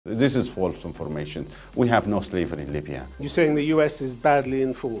This is false information. We have no slavery in Libya. You're saying the US is badly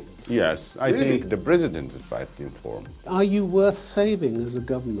informed? Yes, I Really? think the president is badly informed. Are you worth saving as a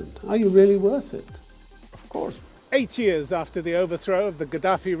government? Are you really worth it? Of course. 8 years after the overthrow of the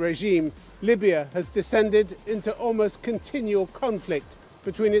Gaddafi regime, Libya has descended into almost continual conflict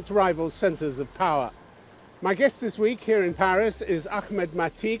between its rival centres of power. My guest this week here in Paris is Ahmed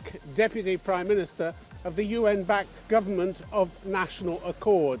Maiteeq, Deputy Prime Minister of the UN-backed Government of National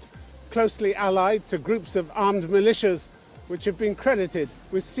Accord, closely allied to groups of armed militias which have been credited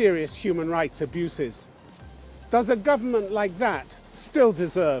with serious human rights abuses. Does a government like that still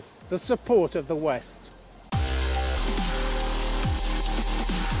deserve the support of the West?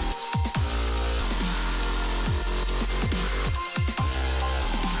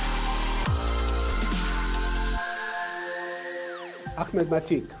 Ahmed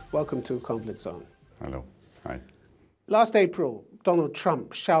Maiteeq, welcome to Conflict Zone. Hello. Hi. Last April, Donald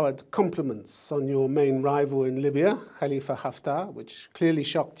Trump showered compliments on your main rival in Libya, Khalifa Haftar, which clearly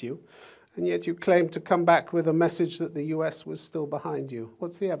shocked you, and yet you claimed to come back with a message that the US was still behind you.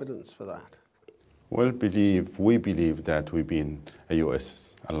 What's the evidence for that? Well, we believe that we've been a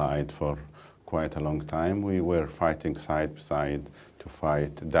US allied for quite a long time. We were fighting side by side to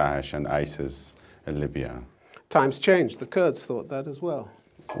fight Daesh and ISIS in Libya. Times changed. The Kurds thought that as well.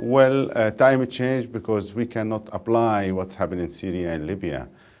 Well, time changed because we cannot apply what's happening in Syria and Libya.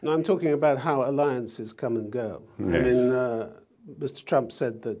 No, I'm talking about how alliances come and go. Yes. I mean, Mr. Trump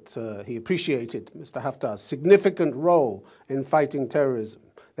said that he appreciated Mr. Haftar's significant role in fighting terrorism.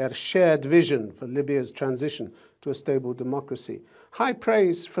 They had a shared vision for Libya's transition to a stable democracy. High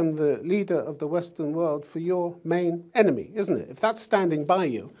praise from the leader of the Western world for your main enemy, isn't it? If that's standing by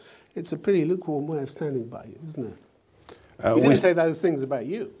you, it's a pretty lukewarm way of standing by you, isn't it? He didn't say those things about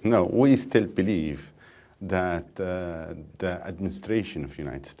you. No, we still believe that the administration of the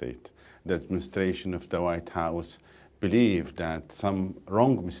United States, the administration of the White House, believe that some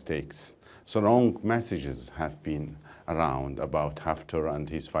wrong mistakes, some wrong messages have been around about Haftar and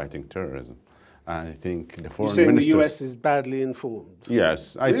his fighting terrorism. I think the foreign You're saying ministers... the US is badly informed?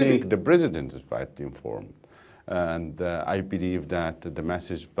 Yes, I Really? think the president is badly informed. And I believe that the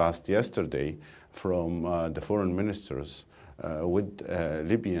message passed yesterday from the foreign ministers with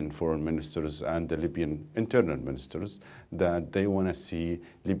Libyan foreign ministers and the Libyan internal ministers that they want to see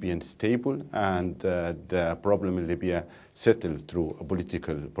Libya stable and the problem in Libya settled through a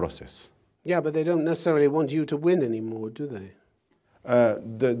political process. Yeah, but they don't necessarily want you to win anymore, do they?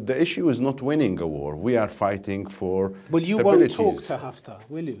 The issue is not winning a war. We are fighting for Well, you won't talk to Haftar,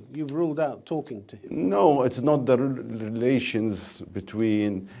 will you? You've ruled out talking to him. No, it's not the relations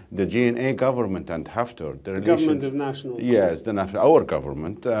between the GNA government and Haftar. The Government of National Accord. Yes, our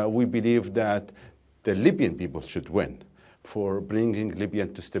government. We believe that the Libyan people should win for bringing Libya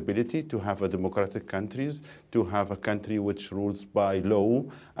to stability, to have a democratic countries, to have a country which rules by law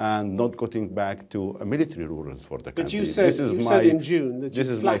and not getting back to a military rulers for the country. But you said in June that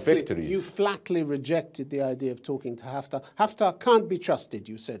you flatly rejected the idea of talking to Haftar. Haftar can't be trusted,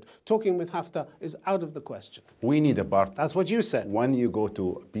 you said. Talking with Haftar is out of the question. We need a partner. That's what you said. When you go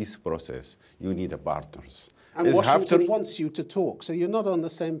to a peace process, you need a partners. And Washington wants you to talk, so you're not on the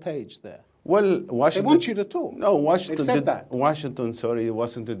same page there. Well, Washington... They want you to talk. No, Washington They've said that.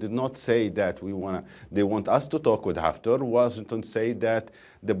 Washington did not say that they want us to talk with Haftar. Washington said that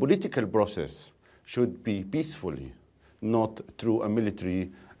the political process should be peacefully, not through a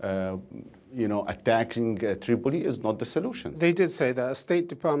military, attacking Tripoli is not the solution. They did say that. A State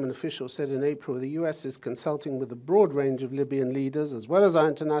Department official said in April the US is consulting with a broad range of Libyan leaders as well as our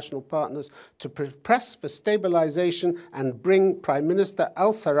international partners to press for stabilization and bring Prime Minister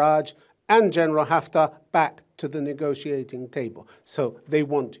al-Sarraj and General Haftar back to the negotiating table. So they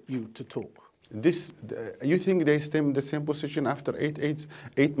want you to talk. You think they stay in the same position after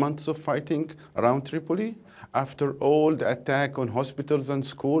eight months of fighting around Tripoli? After all the attack on hospitals and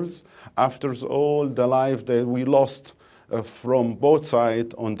schools? After all the life that we lost from both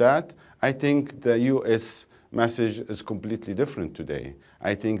sides on that? I think the US message is completely different today.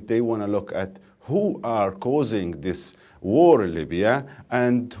 I think they want to look at who are causing this war in Libya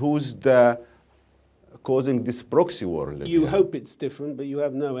and who's causing this proxy war in Libya. You hope it's different, but you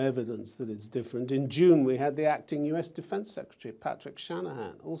have no evidence that it's different. In June, we had the acting US Defense Secretary, Patrick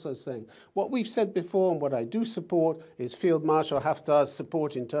Shanahan, also saying, what we've said before and what I do support is Field Marshal Haftar's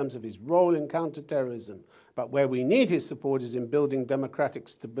support in terms of his role in counterterrorism. But where we need his support is in building democratic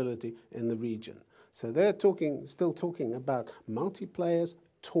stability in the region. So they're still talking about multiplayers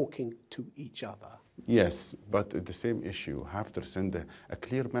talking to each other. Yes, but the same issue. Haftar send a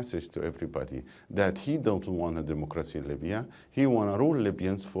clear message to everybody that he don't want a democracy in Libya. He want to rule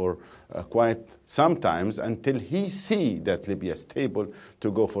Libyans for quite sometimes until he see that Libya is stable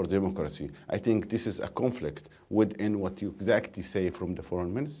to go for democracy. I think this is a conflict within what you exactly say from the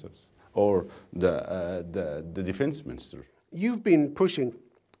foreign ministers or the defense minister. You've been pushing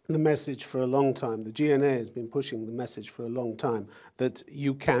the message for a long time, the GNA has been pushing the message for a long time, that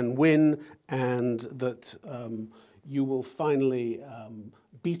you can win and that you will finally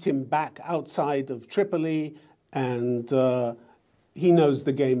beat him back outside of Tripoli, and he knows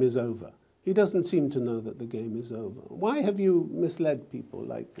the game is over. He doesn't seem to know that the game is over. Why have you misled people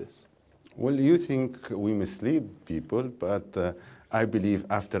like this? Well, you think we mislead people, but I believe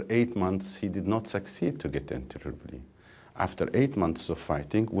after 8 months he did not succeed to get into Tripoli. After 8 months of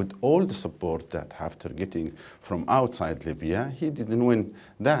fighting, with all the support that Haftar getting from outside Libya, he didn't win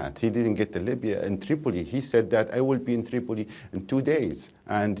that. He didn't get the Libya in Tripoli. He said that I will be in Tripoli in 2 days.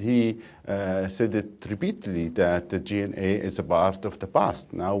 And he said it repeatedly that the GNA is a part of the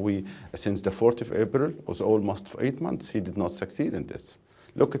past. Now since the 4th of April, was almost 8 months, he did not succeed in this.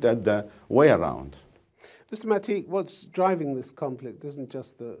 Look at the way around. Mr. Maiteeq, what's driving this conflict isn't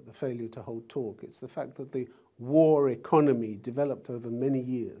just the failure to hold talk, it's the fact that the war economy developed over many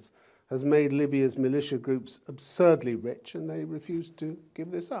years has made Libya's militia groups absurdly rich, and they refuse to give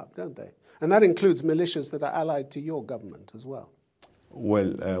this up, don't they? And that includes militias that are allied to your government as well.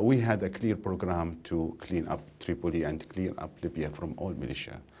 Well, we had a clear program to clean up Tripoli and clean up Libya from all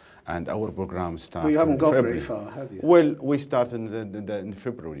militia. And our program started Well, you haven't got February. very far, have you? Well, we started in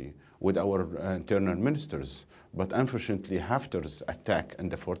February with our internal ministers. But unfortunately, Haftar's attack on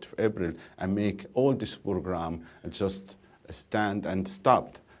the 4th of April and make all this program just stand and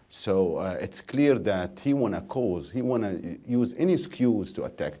stopped. So it's clear that he want to use any excuse to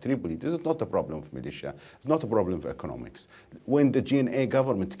attack Tripoli. This is not a problem of militia. It's not a problem of economics. When the GNA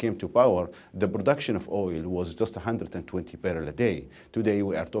government came to power, the production of oil was just 120 barrels a day. Today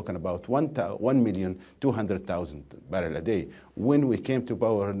we are talking about 1,200,000 barrels a day. When we came to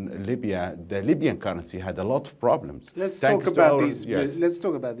power in Libya, the Libyan currency had a lot of problems. Let's talk about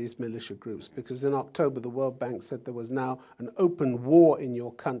these militia groups, because in October the World Bank said there was now an open war in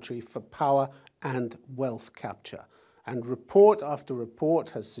your country for power and wealth capture. And report after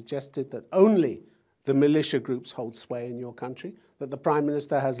report has suggested that only the militia groups hold sway in your country, that the Prime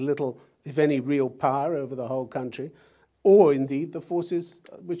Minister has little, if any, real power over the whole country, or indeed the forces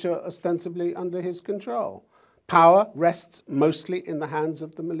which are ostensibly under his control. Power rests mostly in the hands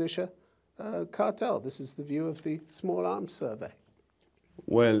of the militia cartel. This is the view of the Small Arms Survey.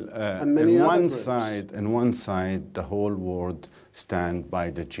 Well, on one side, the whole world stand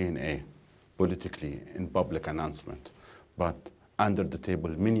by the GNA politically in public announcement. But under the table,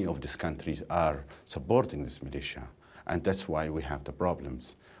 many of these countries are supporting this militia. And that's why we have the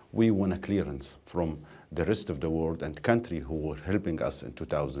problems. We want a clearance from the rest of the world and country who were helping us in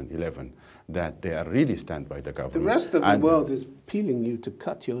 2011 that they are really stand by the government. The rest of the world is appealing you to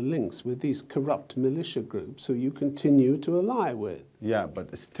cut your links with these corrupt militia groups who you continue to ally with. Yeah,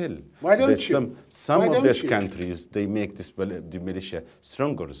 but still, why don't you? Some of these countries, they make the militia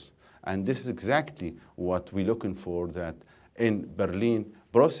stronger. And this is exactly what we're looking for, that in Berlin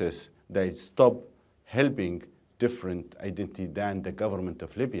process, they stop helping different identity than the government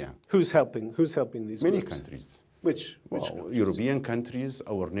of Libya. Who's helping these Many groups? countries. Which European countries,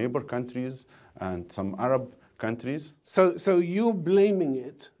 our neighbor countries, and some Arab countries. So you're blaming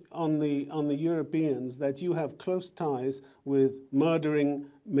it on the Europeans that you have close ties with murdering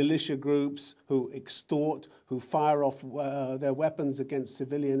militia groups who extort, who fire off their weapons against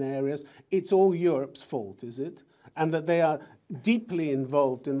civilian areas. It's all Europe's fault, is it? And that they are deeply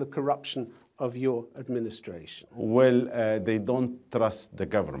involved in the corruption of your administration? Well, they don't trust the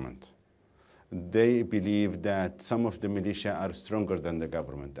government. They believe that some of the militia are stronger than the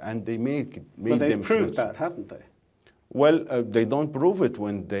government, and they made them... But they've proved that, haven't they? Well, they don't prove it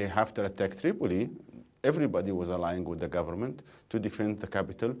when they have to attack Tripoli. Everybody was allying with the government to defend the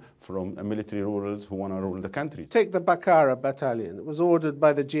capital from military rulers who want to rule the country. Take the Bakara battalion. It was ordered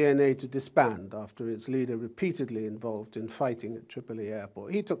by the GNA to disband after its leader repeatedly involved in fighting at Tripoli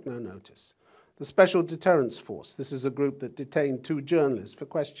airport. He took no notice. The Special Deterrence Force. This is a group that detained 2 journalists for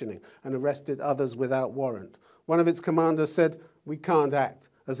questioning and arrested others without warrant. One of its commanders said, "We can't act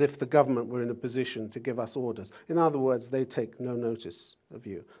as if the government were in a position to give us orders." In other words, they take no notice of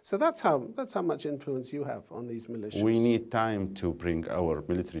you. So that's how much influence you have on these militias. We need time to bring our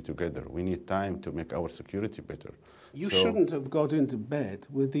military together. We need time to make our security better. You shouldn't have got into bed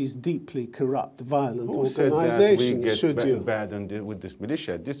with these deeply corrupt, violent Who said that organizations, we should get you? bad with this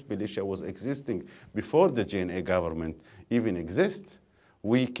militia? This militia was existing before the GNA government even exists.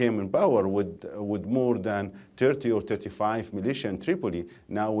 We came in power with more than 30 or 35 militia in Tripoli.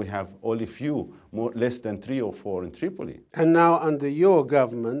 Now we have only less than 3 or 4 in Tripoli. And now under your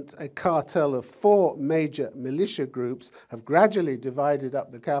government, a cartel of 4 major militia groups have gradually divided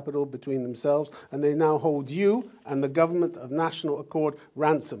up the capital between themselves, and they now hold you and the government of national accord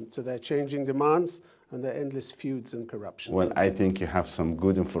ransom to their changing demands and their endless feuds and corruption. Well, I think you have some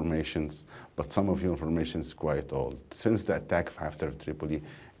good information, but some of your information is quite old. Since the attack of Haftar Tripoli,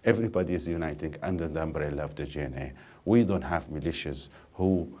 everybody is uniting under the umbrella of the GNA. We don't have militias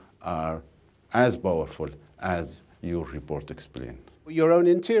who are as powerful as your report explained. Your own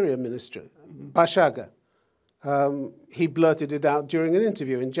interior minister, Bashaga, he blurted it out during an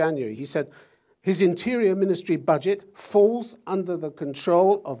interview in January. He said his interior ministry budget falls under the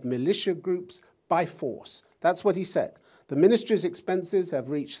control of militia groups by force. That's what he said. The ministry's expenses have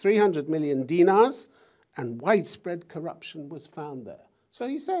reached 300 million dinars, and widespread corruption was found there. So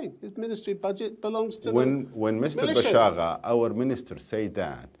he's saying his ministry budget belongs to when Mr. militias. Bashaga, our minister, say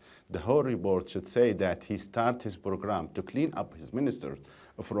that, the whole report should say that he start his program to clean up his minister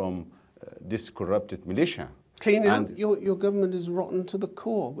from this corrupted militia. Cleaning up? Your government is rotten to the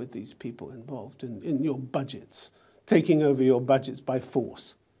core with these people involved in your budgets, taking over your budgets by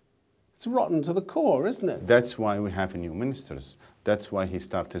force. It's rotten to the core, isn't it? That's why we have new ministers. That's why he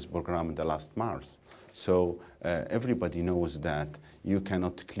started his program in the last March. So everybody knows that you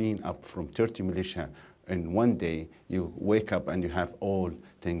cannot clean up from 30 militia in one day. You wake up and you have all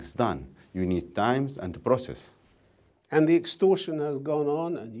things done. You need times and process. And the extortion has gone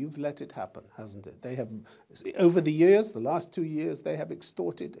on, and you've let it happen, hasn't it? They have, over the years, the last 2 years, they have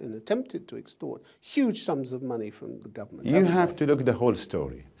extorted and attempted to extort huge sums of money from the government. You have to look at the whole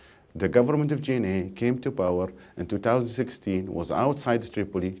story. The government of GNA came to power in 2016, was outside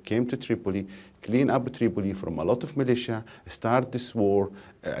Tripoli, came to Tripoli, clean up Tripoli from a lot of militia, start this war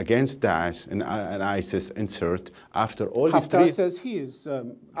against Daesh and ISIS insert after all Haftar says he is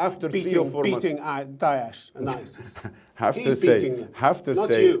after beating Daesh and ISIS. Have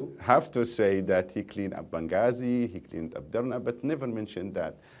to say that he cleaned up Benghazi, he cleaned up Derna, but never mentioned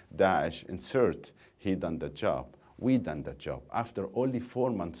that Daesh insert, he done the job. We done that job after only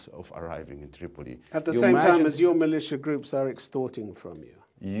 4 months of arriving in Tripoli. At the same time as your militia groups are extorting from you.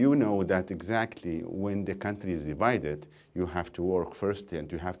 You know that exactly when the country is divided, you have to work first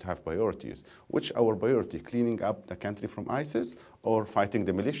and you have to have priorities. Which our priority, cleaning up the country from ISIS or fighting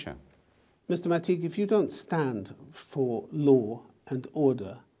the militia? Mr. Maiteeq, if you don't stand for law and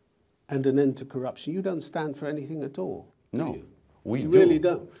order and an end to corruption, you don't stand for anything at all. No, we do. You really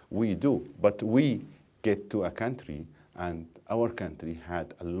don't. We do, but we get to a country, and our country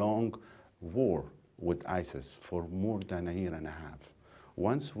had a long war with ISIS for more than a year and a half.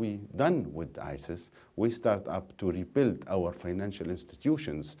 Once we done with ISIS, we start up to rebuild our financial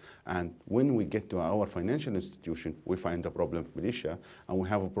institutions. And when we get to our financial institution, we find a problem with militia, and we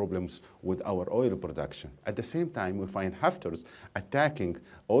have problems with our oil production. At the same time, we find Haftar's attacking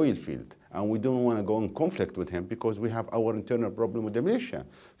oil field, and we don't want to go in conflict with him because we have our internal problem with the militia.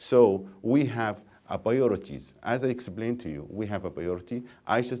 So we have priorities. As I explained to you, we have a priority,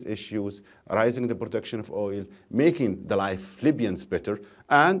 ISIS issues, rising the production of oil, making the life of Libyans better,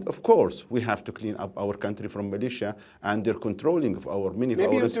 and of course, we have to clean up our country from militia and their controlling of many of our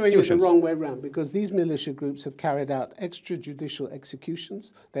institutions. Maybe you're doing it the wrong way around, because these militia groups have carried out extrajudicial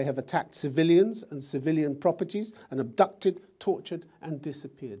executions. They have attacked civilians and civilian properties and abducted, tortured, and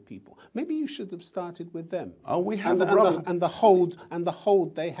disappeared people. Maybe you should have started with them. We have and the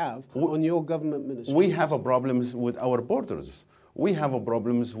hold they have on your government ministries. We have problems with our borders. We have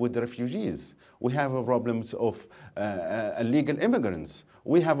problems with refugees. We have problems of illegal immigrants.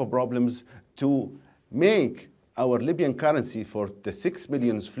 We have problems to make our Libyan currency for the 6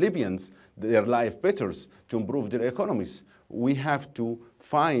 million of Libyans, their life better, to improve their economies. We have to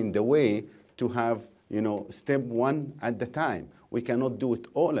find a way to have, step one at a time. We cannot do it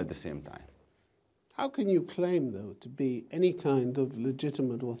all at the same time. How can you claim, though, to be any kind of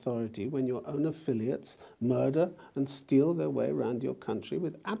legitimate authority when your own affiliates murder and steal their way around your country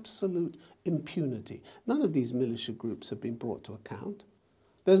with absolute impunity? None of these militia groups have been brought to account.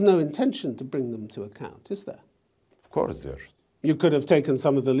 There's no intention to bring them to account, is there? Of course there's. You could have taken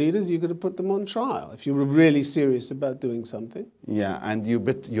some of the leaders, you could have put them on trial if you were really serious about doing something. Yeah, and you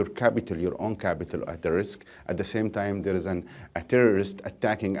put your capital, your own capital, at the risk. At the same time, there is a terrorist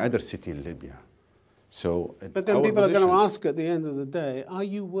attacking other city in Libya. So, but then people are going to ask at the end of the day, are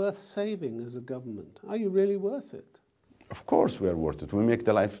you worth saving as a government? Are you really worth it? Of course we are worth it. We make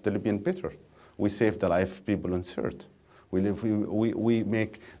the life of the Libyan better. We save the life of people in CERT. We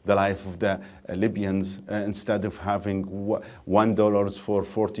make the life of the Libyans, instead of having $1 for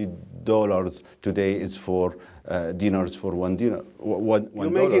 $40, today is for dinars for $1. You're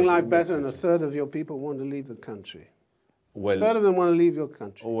making life better, and a third of your people want to leave the country. Well, a third of them want to leave your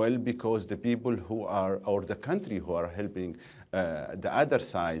country. Well, because the people who are, or the country who are helping the other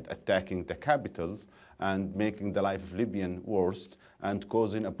side, attacking the capitals and making the life of Libyan worse and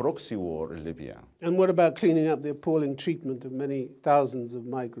causing a proxy war in Libya. And what about cleaning up the appalling treatment of many thousands of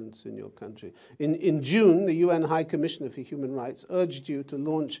migrants in your country? In June, the UN High Commissioner for Human Rights urged you to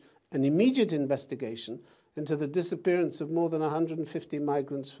launch an immediate investigation into the disappearance of more than 150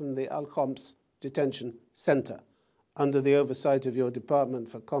 migrants from the Al-Khoms detention center under the oversight of your Department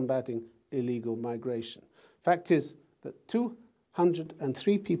for Combating Illegal Migration. Fact is that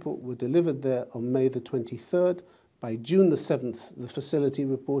 203 people were delivered there on May the 23rd. By June the 7th, the facility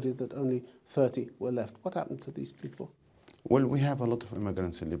reported that only 30 were left. What happened to these people? Well, we have a lot of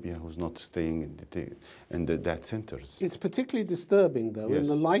immigrants in Libya who's not staying in that centers. It's particularly disturbing, though, in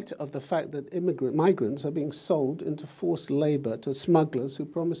the light of the fact that migrants are being sold into forced labor to smugglers who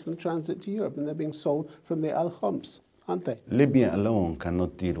promise them transit to Europe, and they're being sold from the Al-Khoms, aren't they? Libya alone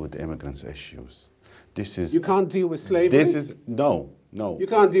cannot deal with immigrants' issues. This is... You can't deal with slavery? This is... No. You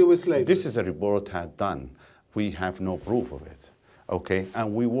can't deal with slavery? This is a report had done. We have no proof of it. Okay,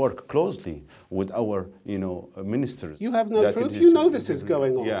 and we work closely with our, ministers. You have no proof? You know this is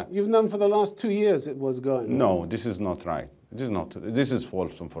going on. Yeah. You've known for the last 2 years it was going on. No, this is not right. This is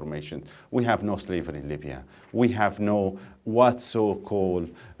false information. We have no slavery in Libya. We have no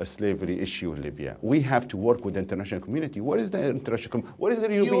so-called slavery issue in Libya. We have to work with the international community. What is the international community? What is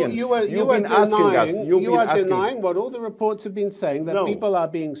the Europeans? You've been asking us. You are denying what all the reports have been saying, that people are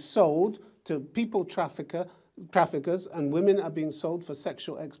being sold to people traffickers, and women are being sold for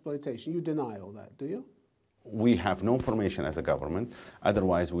sexual exploitation. You deny all that, do you? We have no information as a government.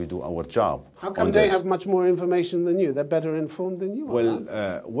 Otherwise, we do our job. How come they have much more information than you? They're better informed than you are.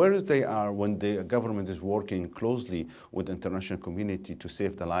 Well, where they are when the government is working closely with the international community to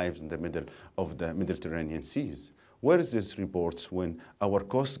save the lives in the middle of the Mediterranean seas. Where is this reports when our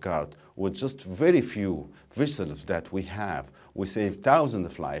Coast Guard, with just very few vessels that we have, we save thousands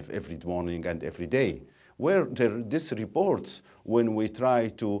of lives every morning and every day? Where this reports when we try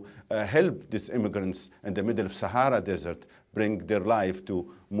to help these immigrants in the middle of Sahara Desert bring their life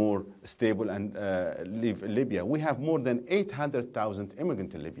to more stable and live in Libya? We have more than 800,000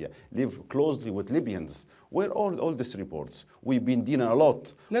 immigrants in Libya, live closely with Libyans. Where all these reports? We've been dealing a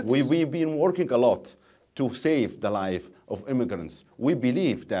lot. We've been working a lot to save the life of immigrants. We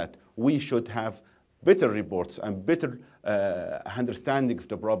believe that we should have better reports and better understanding of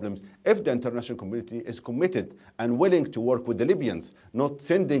the problems if the international community is committed and willing to work with the Libyans, not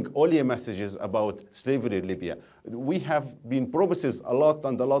sending only messages about slavery in Libya. We have been promises a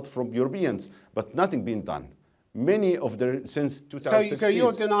lot from Europeans, but nothing been done. Many of the, since 2016. So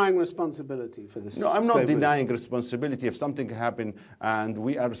you're denying responsibility for this? No, I'm not denying responsibility. If something happened and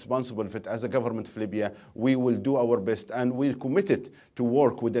we are responsible for it as a government of Libya, we will do our best, and we're committed to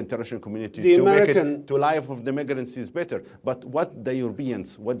work with the international community to make it to life of the migrants is better. But what the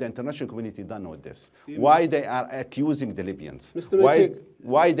Europeans, what the international community done with this? Why they are accusing the Libyans?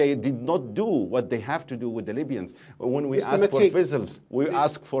 Why they did not do what they have to do with the Libyans? When we ask for vessels, we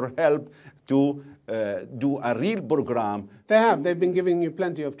ask for help to do a real program. They've been giving you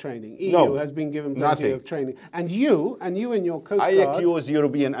plenty of training. EU has been given plenty of training. And you and your Coast Guard... I accuse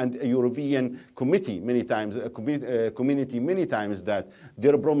European committee many times, community many times, that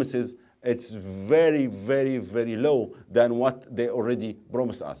their promises, it's very, very, very low than what they already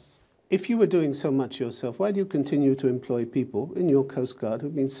promised us. If you were doing so much yourself, why do you continue to employ people in your Coast Guard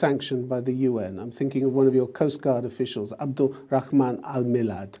who've been sanctioned by the UN? I'm thinking of one of your Coast Guard officials, Abdul Rahman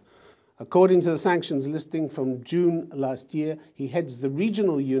Al-Milad. According to the sanctions listing from June last year, he heads the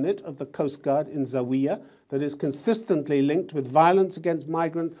regional unit of the Coast Guard in Zawiya that is consistently linked with violence against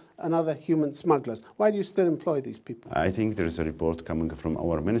migrant and other human smugglers. Why do you still employ these people? I think there is a report coming from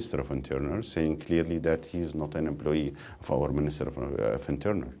our Minister of Interior saying clearly that he is not an employee of our Minister of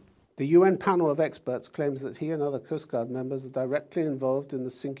Interior. The UN panel of experts claims that he and other Coast Guard members are directly involved in the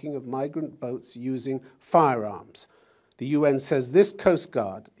sinking of migrant boats using firearms. The UN says this Coast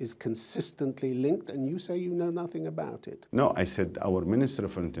Guard is consistently linked, and you say you know nothing about it. No, I said our Minister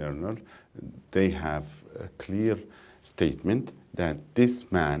of Interior, they have a clear statement that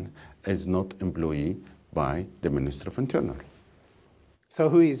this man is not employed by the Minister of Interior. So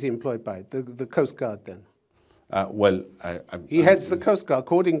who is he employed by? The Coast Guard then? Well, he heads the Coast Guard.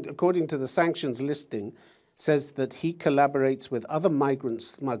 According to the sanctions listing, says that he collaborates with other migrant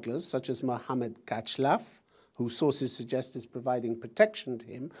smugglers, such as Mohammed Kachlaf, who sources suggest is providing protection to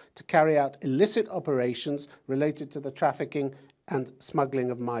him to carry out illicit operations related to the trafficking and smuggling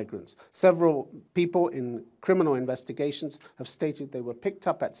of migrants. Several people in criminal investigations have stated they were picked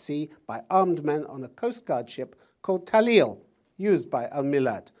up at sea by armed men on a Coast Guard ship called Talil, used by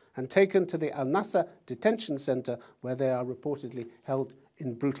Al-Milad, and taken to the Al-Nasser detention center, where they are reportedly held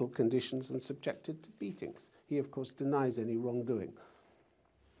in brutal conditions and subjected to beatings. He, of course, denies any wrongdoing.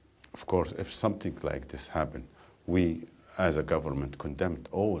 Of course, if something like this happened, we as a government condemned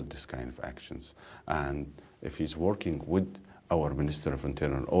all this kind of actions. And if he's working with our Minister of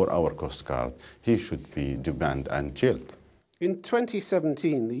Interior or our Coast Guard, he should be debanned and jailed. In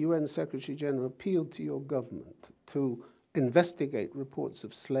 2017, the UN Secretary General appealed to your government to investigate reports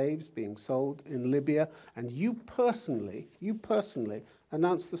of slaves being sold in Libya, and you personally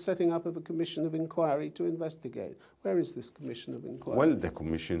announced the setting up of a commission of inquiry to investigate. Where is this commission of inquiry? Well, the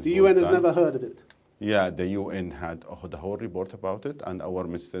commission... The UN has never heard of it. Yeah, the UN had the whole report about it, and our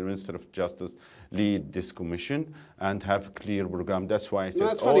Minister of Justice lead this commission and have a clear program. That's why I said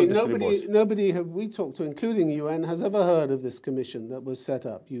that's funny. Reports. Nobody have we talked to, including UN, has ever heard of this commission that was set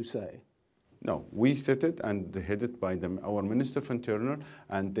up, you say? No, we set it and headed by our Minister of Interior,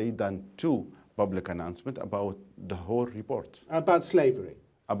 and they done 2 public announcements about the whole report. About slavery?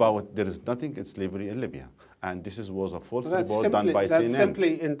 About there is nothing in slavery in Libya. And this was a false report done by CNN. That's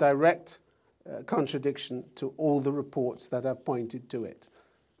simply in direct contradiction to all the reports that have pointed to it.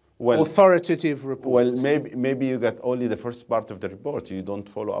 Well, authoritative reports. Well, maybe you got only the first part of the report. You don't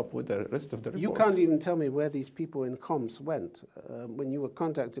follow up with the rest of the report. You can't even tell me where these people in Homs went. When you were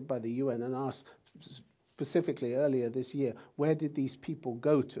contacted by the UN and asked specifically earlier this year, where did these people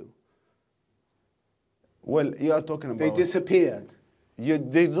go to? Well, you are talking about... They disappeared. They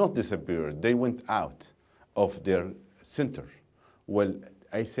did not disappear. They went out of their center. Well,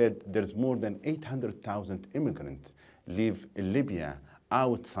 I said there's more than 800,000 immigrants live in Libya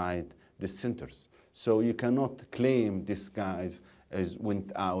outside the centers. So you cannot claim these guys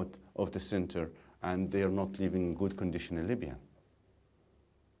went out of the center and they are not living in good condition in Libya.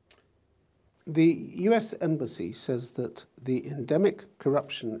 The US Embassy says that the endemic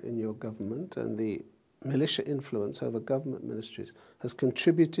corruption in your government and the militia influence over government ministries has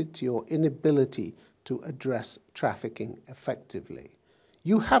contributed to your inability to address trafficking effectively.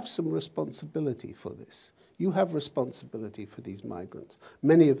 You have some responsibility for this. You have responsibility for these migrants,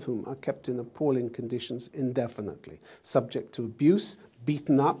 many of whom are kept in appalling conditions indefinitely, subject to abuse,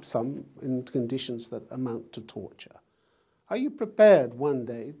 beaten up, some in conditions that amount to torture. Are you prepared one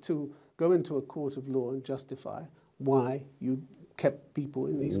day to go into a court of law and justify why you kept people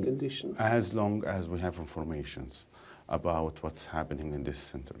in these conditions? As long as we have informations about what's happening in these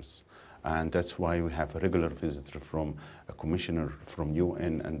centers. And that's why we have a regular visitor from a commissioner from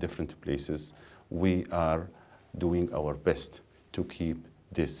UN and different places. We are doing our best to keep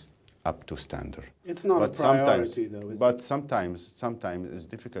this up to standard. It's not a priority, though, is it? But sometimes it's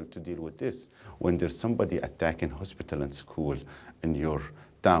difficult to deal with this when there's somebody attacking hospital and school in your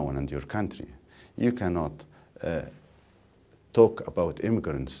town and your country. You cannot talk about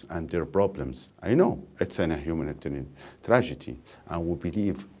immigrants and their problems. I know it's a humanitarian tragedy, and we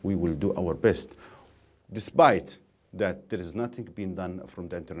believe we will do our best, despite that there is nothing being done from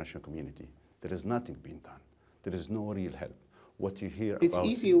the international community. There is nothing being done. There is no real help. What you hear it's about...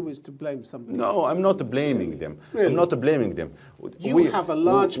 It's easy always to blame somebody. No, I'm not blaming them. Really? I'm not blaming them. You have a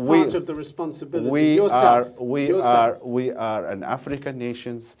large part of the responsibility. We yourself. are an African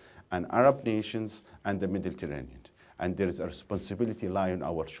nations, an Arab nations, and the Mediterranean. And there is a responsibility lying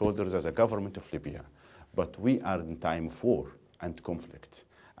on our shoulders as a government of Libya. But we are in time of war and conflict.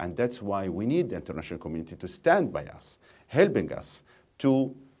 And that's why we need the international community to stand by us, helping us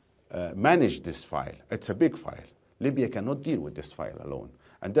to manage this file. It's a big file. Libya cannot deal with this file alone.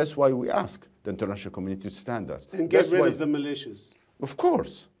 And that's why we ask the international community to stand us. And get rid of the militias. Of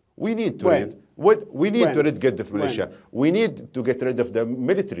course. We need to get the militia. We need to get rid of the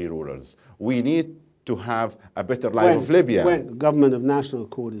military rulers. We need to have a better life of Libya. When the government of national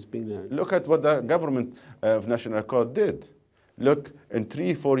accord has been there. Look at what the government of national accord did. Look, in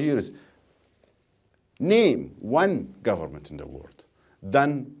 3-4 years, name one government in the world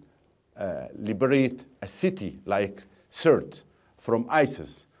done liberate a city like Sirte from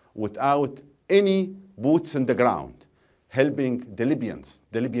ISIS without any boots in the ground, helping the Libyans.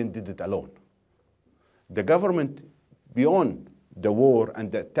 The Libyans did it alone. The government, beyond the war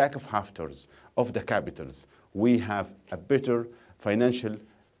and the attack of Haftar's of the capitals, we have a better financial.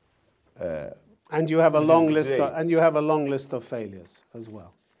 And you have a long list. And you have a long list of failures as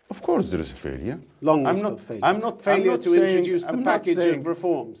well. Of course there is a failure. Long list of failures. Failure to introduce the package of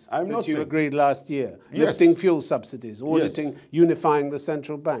reforms that you agreed last year. Yes. Lifting fuel subsidies, auditing, unifying the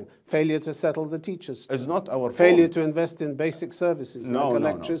central bank. Failure to settle the teachers. It's not our fault. Failure to invest in basic services like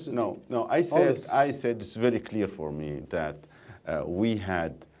electricity. No. I said it's very clear for me that we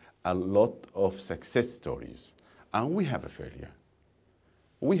had a lot of success stories, and we have a failure.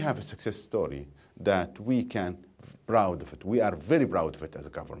 We have a success story that we can proud of it. We are very proud of it as a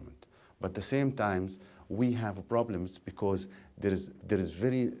government. But at the same time, we have problems because there is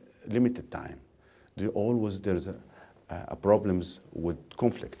very limited time. There's a problems with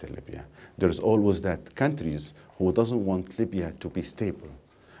conflict in Libya. There's always that countries who doesn't want Libya to be stable.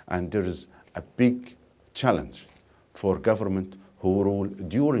 And there is a big challenge for government who rule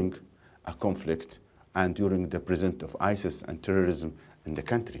during a conflict and during the presence of ISIS and terrorism in the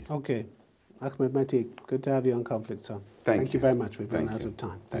country. Okay. Ahmed, Maiteeq, good to have you on Conflict Zone. Thank you very much. We've run out of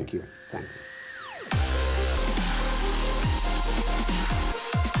time. Thank you. Thanks.